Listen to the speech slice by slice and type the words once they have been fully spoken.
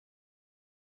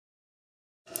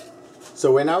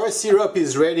So when our syrup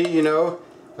is ready, you know,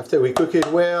 after we cook it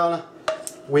well,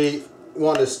 we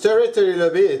want to stir it a little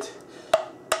bit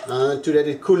to let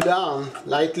it cool down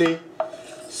lightly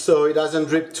so it doesn't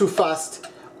drip too fast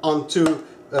onto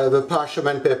the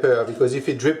parchment paper, because if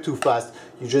it drips too fast,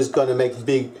 you're just gonna make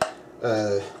big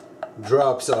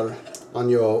drops on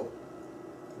your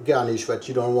garnish that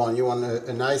you don't want. You want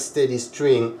a nice steady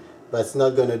stream that's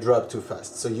not gonna drop too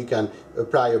fast, so you can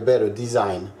apply a better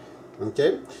design.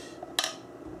 Okay.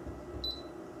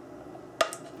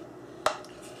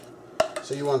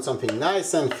 So you want something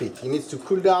nice and thick. It needs to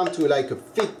cool down to like a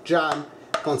thick jam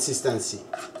consistency.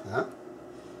 Huh?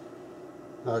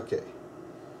 Okay.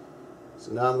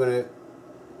 So now I'm going to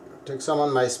take some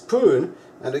on my spoon,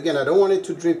 and again I don't want it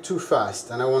to drip too fast,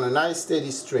 and I want a nice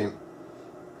steady stream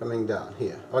coming down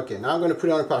here. Okay, now I'm going to put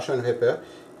it on a parchment paper,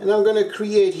 and I'm going to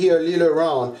create here a little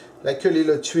round, like a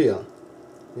little twirl.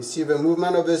 You see the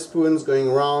movement of the spoons going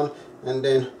round and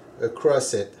then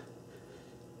across it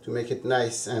to make it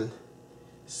nice and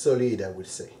solid, I would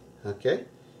say. Okay,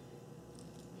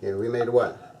 here we made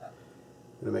one.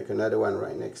 I'm going to make another one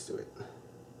right next to it.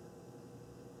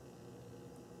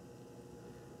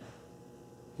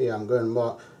 Here I'm going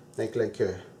to make like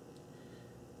a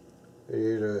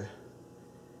little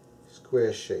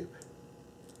square shape.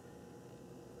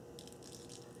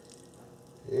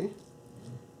 Okay,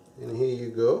 and here you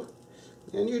go,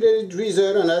 and you let it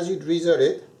drizzle, and as you drizzle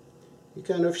it, you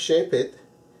kind of shape it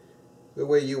the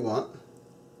way you want.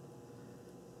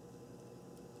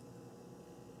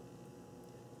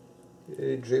 Let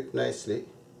it drip nicely.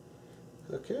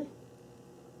 Okay.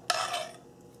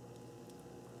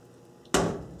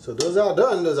 So those are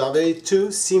done. Those are very two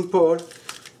simple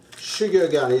sugar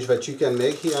garnish that you can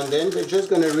make here, and then they're just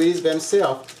going to release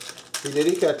themselves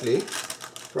delicately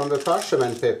from the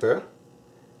parchment paper,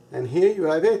 and here you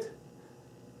have it,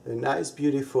 a nice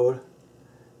beautiful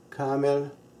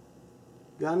caramel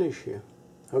garnish here.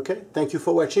 Okay, thank you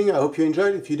for watching. I hope you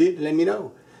enjoyed. If you did, let me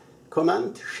know.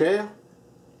 Comment, share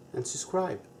and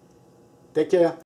subscribe. Take care.